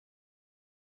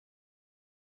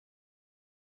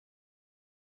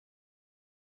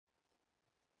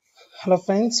Hello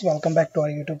friends, welcome back to our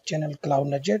YouTube channel Cloud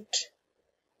Nugget.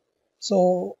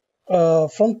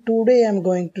 From today I'm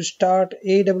going to start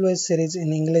AWS series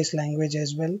in English language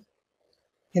as well.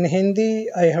 In Hindi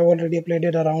I have already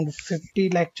uploaded around 50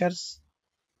 lectures,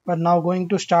 but now going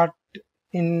to start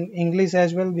in English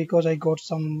as well because I got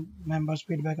some members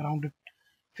feedback around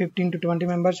 15 to 20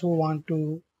 members who want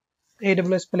to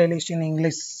AWS playlist in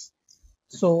English.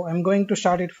 So I'm going to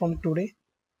start it from today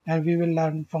and we will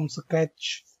learn from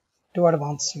scratch to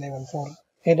advanced level for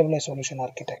AWS Solution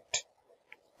Architect.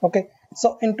 Okay,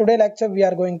 so in today's lecture we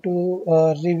are going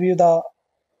to review the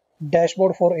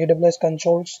dashboard for AWS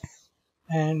consoles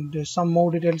and some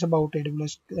more details about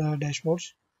AWS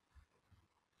dashboards.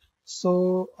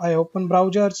 So I open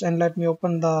browsers and let me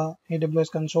open the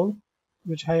AWS console,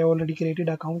 which I already created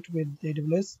account with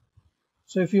AWS.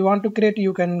 So if you want to create,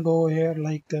 you can go here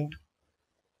like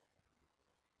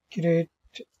create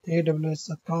AWS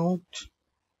account,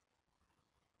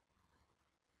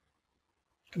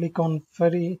 click on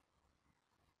free,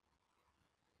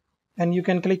 and you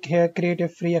can click here create a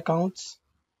free accounts,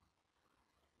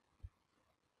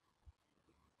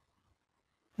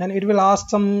 and it will ask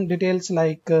some details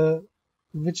like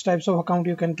which types of account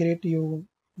you can create. You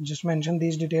just mention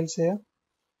these details here,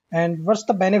 and what's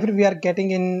the benefit we are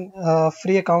getting in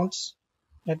free accounts.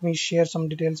 Let me share some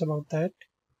details about that.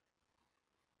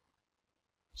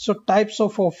 So types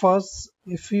of offers: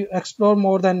 if you explore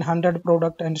more than 100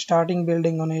 product and starting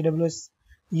building on AWS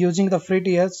using the free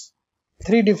tiers,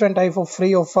 three different type of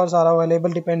free offers are available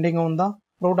depending on the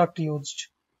product used.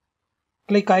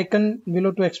 Click icon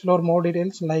below to explore more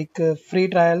details like free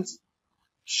trials.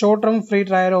 Short-term free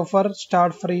trial offer: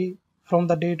 start free from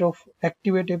the date of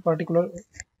activate a particular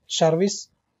service.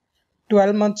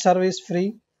 12-month service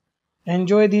free.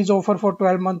 Enjoy these offer for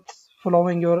 12 months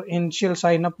following your initial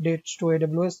sign-up dates to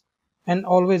AWS, and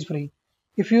always free.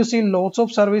 If you see lots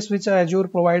of service which Azure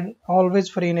provide always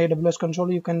free in AWS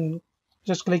console, you can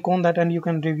just click on that and you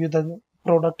can review the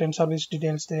product and service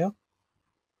details there.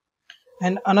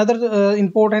 And another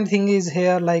important thing is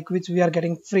here, like which we are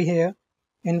getting free here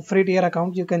in free tier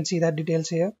account. You can see that details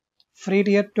here. Free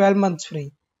tier 12 months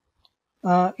free.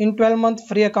 In 12-month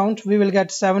free account, we will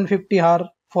get 750 hour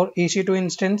for EC2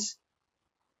 instance,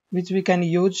 which we can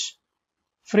use.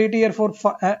 Free tier for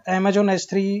Amazon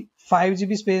S3 5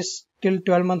 GB space till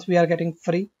 12 months we are getting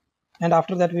free, and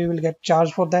after that we will get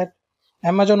charged for that.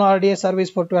 Amazon RDS service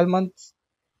for 12 months,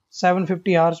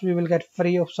 750 hours we will get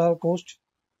free of cost.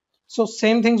 So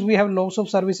same things, we have lots of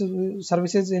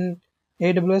services in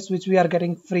AWS which we are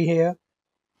getting free here,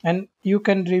 and you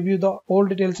can review the all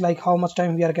details like how much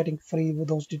time we are getting free with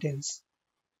those details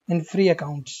in free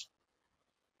accounts.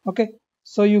 Okay,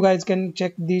 so you guys can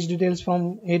check these details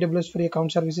from AWS free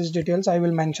account services details. I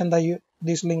will mention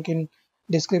this link in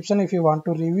description if you want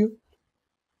to review,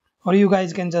 or you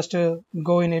guys can just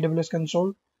go in AWS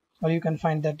console, or you can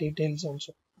find that details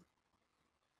also.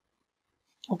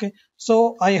 Okay,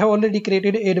 so I have already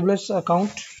created AWS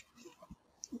account,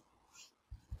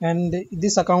 and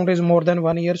this account is more than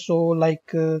 1 year. So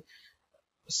like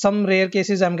some rare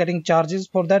cases I'm getting charges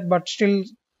for that, but still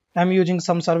I'm using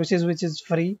some services which is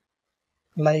free.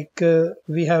 Like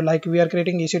we are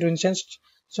creating EC2 instance,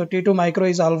 so T2 micro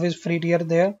is always free tier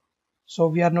there, so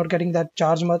we are not getting that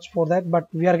charge much for that, but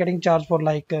we are getting charged for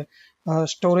like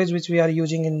storage which we are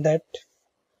using in that,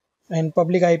 and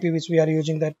public IP which we are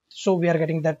using that, so we are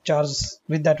getting that charge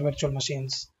with that virtual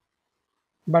machines.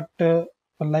 But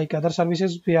like other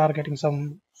services, we are getting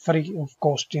some free of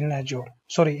cost in in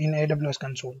AWS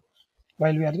console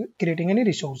while we are creating any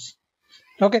resource.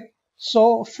 Okay,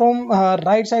 so from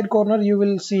right side corner you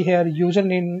will see here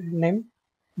username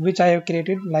which I have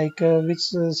created, like which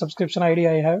subscription ID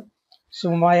I have.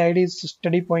 So my ID is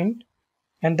study point,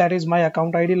 and that is my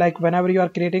account ID. Like whenever you are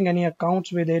creating any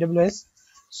accounts with AWS,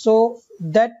 so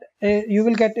that you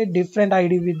will get a different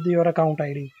ID with your account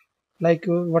ID, like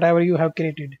whatever you have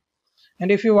created.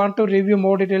 And if you want to review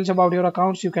more details about your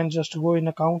accounts, you can just go in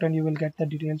account and you will get the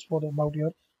details for about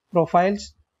your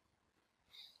profiles.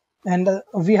 And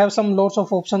we have some lots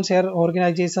of options here: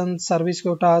 organization, service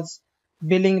quotas,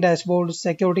 billing dashboards,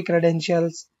 security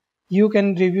credentials. You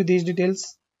can review these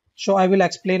details, so I will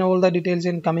explain all the details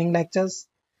in coming lectures.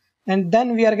 And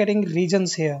then we are getting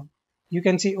regions here. You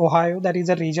can see Ohio, that is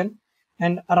a region,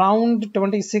 and around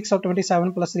 26 or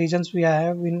 27 plus regions we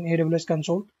have in AWS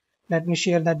console. Let me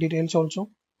share that details also.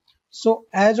 So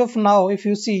as of now, if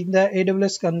you see the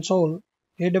AWS console,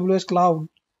 AWS Cloud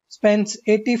spans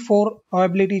 84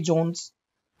 availability zones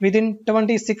within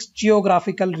 26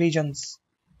 geographical regions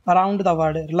around the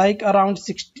world. Like around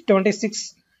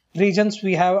 26 regions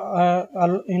we have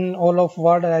in all of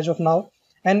world as of now,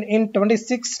 and in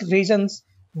 26 regions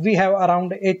we have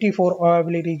around 84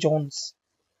 availability zones.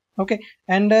 Okay,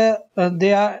 and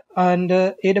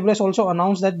AWS also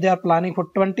announced that they are planning for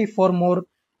 24 more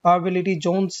availability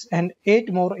zones and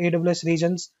 8 more AWS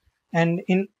regions, and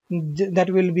in that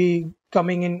will be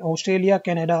coming in Australia,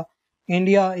 Canada,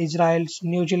 India, Israel,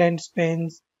 New Zealand, Spain,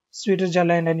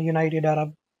 Switzerland, and United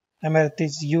Arab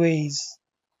Emirates, UAEs.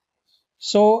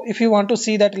 So if you want to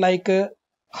see that like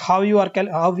how we are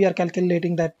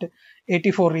calculating that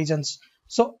 84 regions.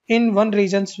 So in one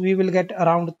regions we will get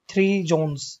around 3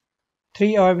 zones,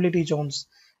 3 availability zones.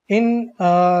 In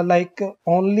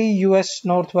only US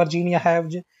North Virginia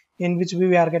have in which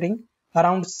we are getting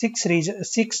around 6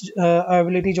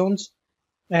 availability zones,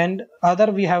 and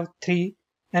other we have 3,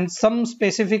 and some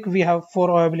specific we have 4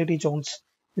 availability zones.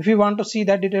 If you want to see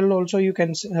that detail also, you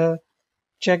can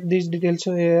check these details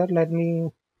here. Let me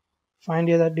find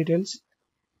here the details.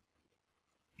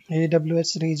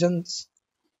 AWS regions,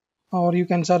 or you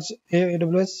can search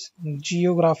AWS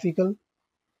geographical,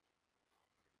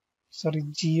 sorry,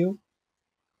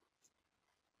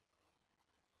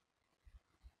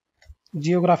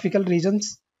 geographical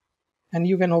regions, and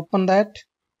you can open that.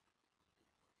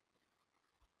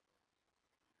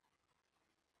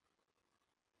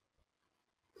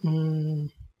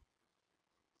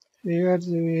 Here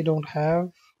we don't have,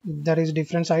 that is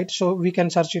different site, so we can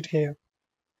search it here.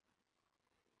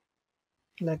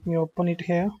 Let me open it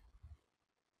here.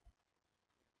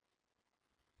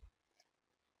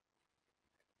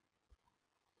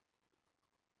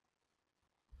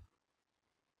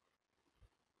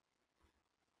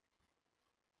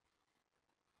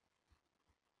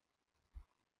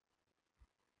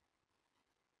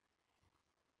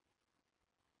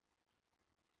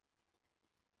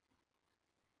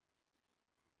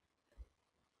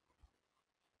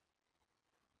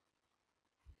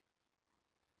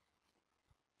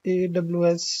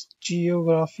 AWS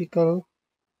geographical.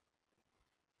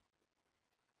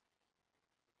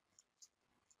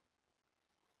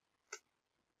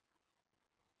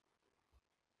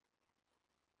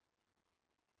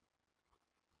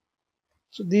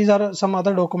 So these are some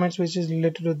other documents which is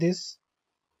related to this,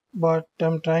 but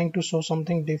I'm trying to show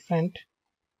something different.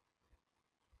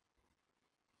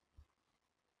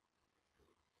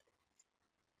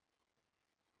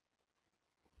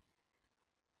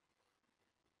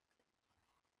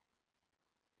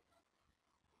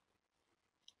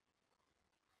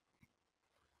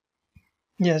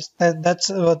 Yes, that's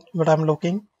what I'm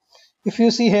looking. If you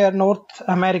see here, North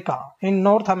America. In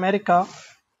North America,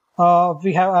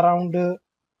 we have around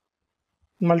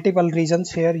multiple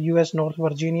regions here: US North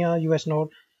Virginia, US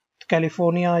North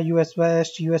California, US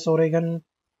West, US Oregon,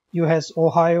 US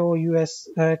Ohio, US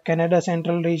Canada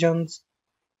Central regions,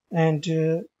 and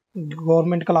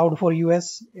government cloud for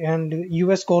US, and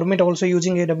US government also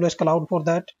using AWS Cloud for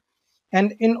that.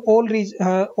 And in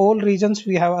all regions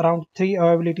we have around 3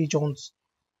 availability zones,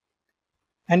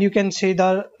 and you can see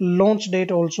the launch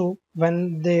date also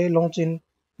when they launch in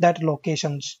that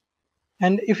locations.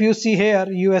 And if you see here,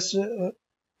 US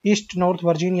East North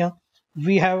Virginia,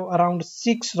 we have around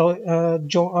 6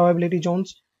 availability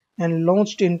zones and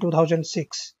launched in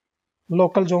 2006.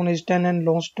 Local zone is 10 and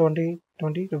launched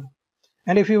 2022.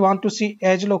 And if you want to see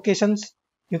edge locations,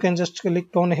 you can just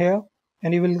click on here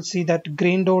and you will see that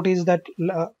green dot is that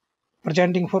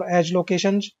presenting for edge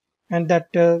locations, and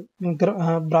that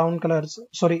brown colors,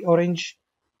 sorry, orange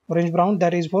brown,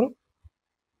 that is for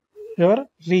your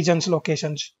regions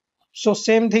locations. So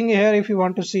same thing here. If you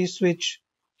want to see switch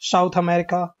South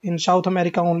America, in South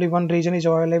America only one region is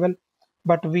available,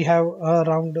 but we have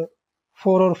around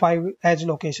 4 or 5 edge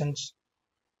locations.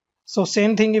 So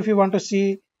same thing if you want to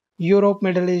see Europe,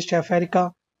 Middle East,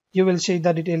 Africa, you will see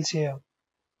the details here.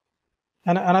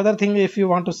 And another thing, if you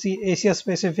want to see Asia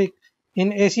Pacific,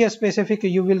 in Asia Pacific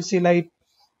you will see like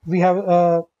we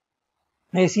have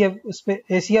Asia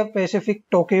Pacific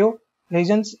Tokyo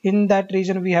regions. In that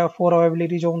region we have 4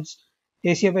 availability zones.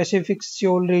 Asia Pacific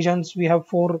Seoul regions we have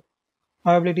 4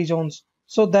 availability zones.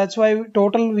 So that's why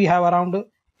total we have around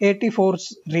 84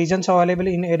 regions available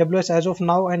in AWS as of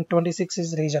now, and 26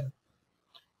 is region.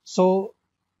 So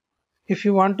if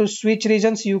you want to switch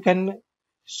regions, you can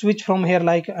switch from here.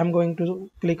 Like I'm going to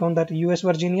click on that US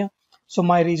Virginia, so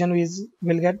my region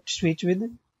will get switched with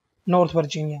North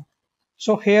Virginia.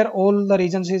 So here all the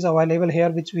regions is available here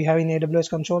which we have in AWS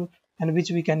console and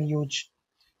which we can use.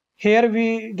 Here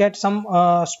we get some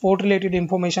sport related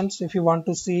informations. If you want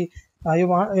to see you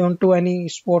want to any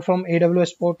sport from AWS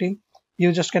Sport team,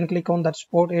 you just can click on that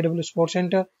sport AWS Sport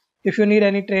Center. If you need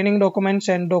any training documents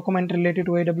and document related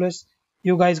to AWS,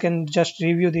 you guys can just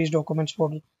review these documents for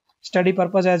study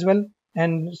purpose as well.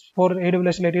 And for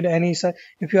AWS related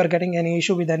if you are getting any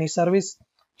issue with any service,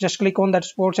 just click on that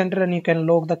support center and you can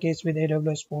log the case with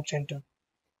AWS support center,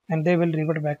 and they will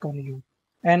revert back on you.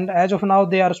 And as of now,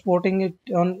 they are supporting it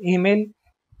on email,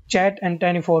 chat, and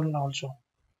telephone also.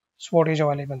 Support is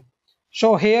available.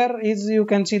 So here is, you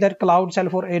can see that cloud shell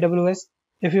for AWS.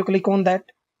 If you click on that,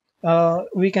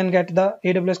 we can get the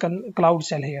AWS cloud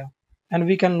shell here, and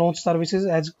we can launch services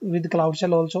as with cloud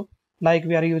shell also, like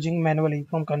we are using manually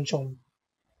from console.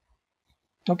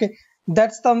 Okay,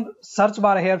 that's the search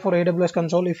bar here for AWS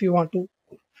console. If you want to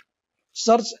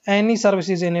search any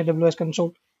services in AWS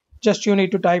console, just you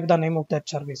need to type the name of that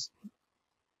service.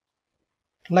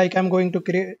 Like I'm going to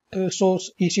create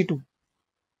source EC2.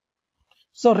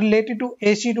 So related to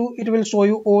EC2, it will show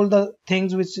you all the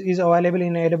things which is available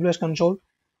in AWS console.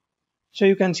 So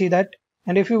you can see that.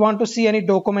 And if you want to see any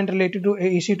document related to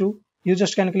EC2, you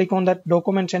just can click on that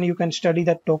documents and you can study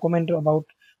that document about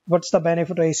what's the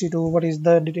benefit of EC2, what is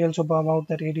the details about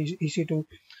that EC2.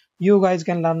 You guys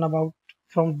can learn about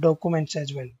from documents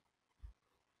as well.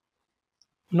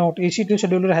 Note, EC2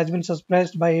 scheduler has been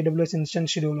suppressed by AWS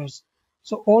instance schedulers.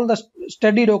 So all the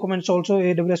study documents also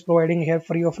AWS providing here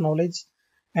free of knowledge,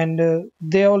 and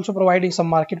they are also providing some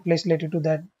marketplace related to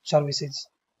that services.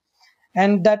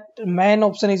 And that main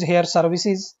option is here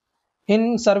services.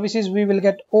 In services, we will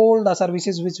get all the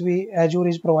services which Azure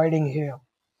is providing here.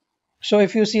 So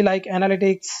if you see like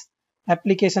analytics,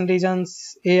 application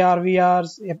regions,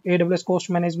 ARVRs, AWS cost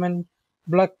management,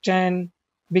 blockchain,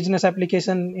 business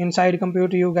application, inside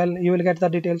compute, you will get the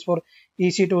details for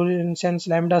EC2 instance,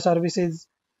 Lambda services,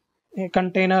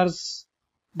 containers,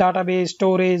 database,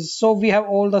 storage. So we have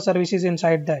all the services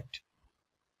inside that.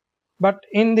 But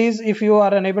in these, if you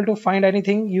are unable to find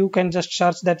anything, you can just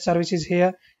search that services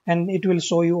here and it will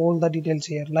show you all the details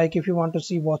here. Like if you want to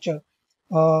see watcher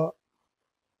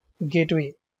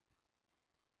gateway,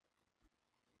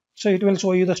 so it will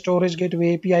show you the storage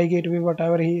gateway, API gateway,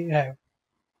 whatever he have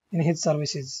in his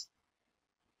services.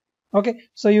 Okay,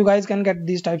 so you guys can get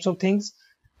these types of things,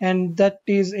 and that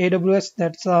is AWS.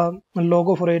 That's a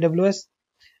logo for AWS.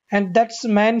 And that's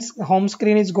man's home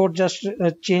screen is got just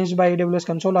changed by AWS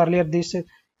console. Earlier this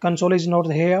console is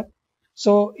not here.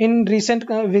 So in recent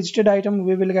visited item,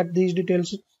 we will get these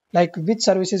details, like which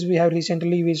services we have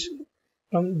recently which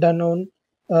done on,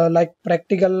 like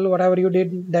practical, whatever you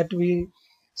did that we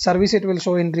service, it will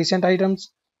show in recent items.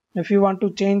 If you want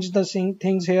to change the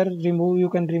things here, you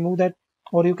can remove that,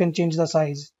 or you can change the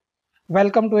size.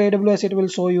 Welcome to AWS, it will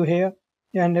show you here,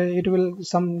 and it will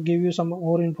give you some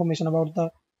more information about the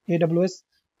AWS.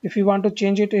 If you want to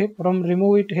change it from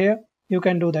remove it here, you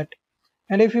can do that.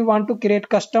 And if you want to create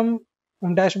custom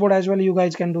dashboard as well, you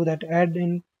guys can do that. Add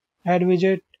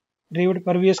widget, revert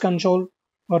previous console,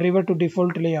 or revert to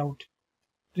default layout.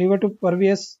 Revert to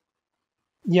previous,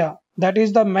 yeah, that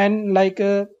is the main, like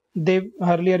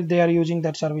earlier they are using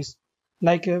that service.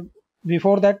 Like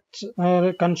before that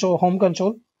console, home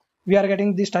console, we are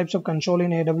getting these types of console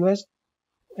in AWS.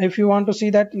 If you want to see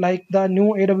that, like the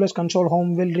new AWS console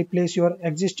home will replace your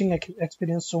existing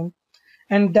experience soon,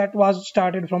 and that was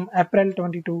started from April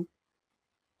 22.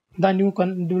 The new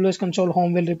AWS console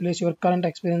home will replace your current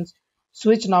experience.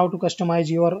 Switch now to customize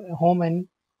your home and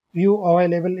view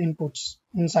available inputs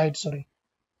inside.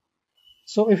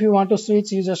 So if you want to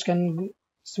switch, you just can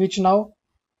switch now,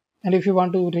 and if you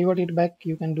want to revert it back,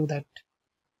 you can do that.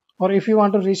 Or if you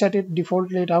want to reset it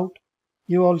default layout,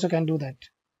 you also can do that.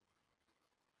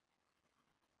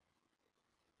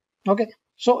 Okay,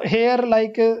 so here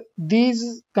like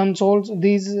these consoles,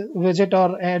 these widgets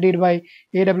are added by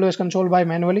AWS console by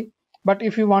manually, but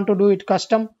if you want to do it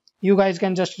custom, you guys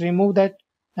can just remove that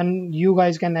and you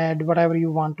guys can add whatever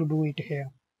you want to do it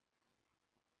here.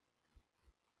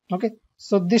 Okay,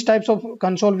 so these types of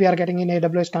console we are getting in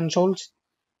AWS consoles.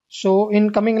 So in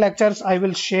coming lectures, I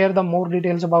will share the more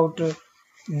details about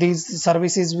these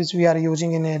services which we are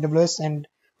using in AWS, and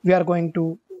we are going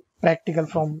to practical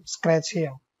from scratch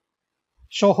here.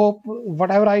 So hope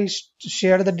whatever I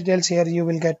share the details here, you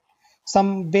will get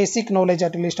some basic knowledge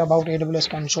at least about AWS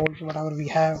consoles, whatever we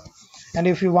have. And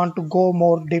if you want to go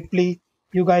more deeply,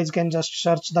 you guys can just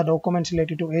search the documents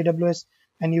related to AWS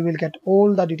and you will get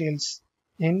all the details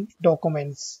in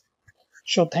documents.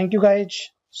 So thank you guys.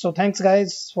 So thanks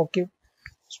guys for keep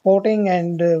supporting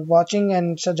and watching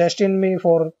and suggesting me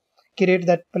for create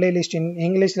that playlist in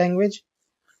English language.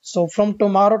 So from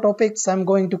tomorrow topics, I'm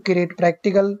going to create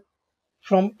practical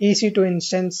from EC2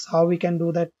 instance, how we can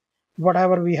do that,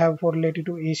 whatever we have for related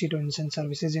to EC2 instance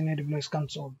services in AWS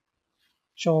console.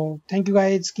 So thank you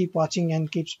guys, keep watching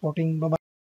and keep supporting. Bye bye.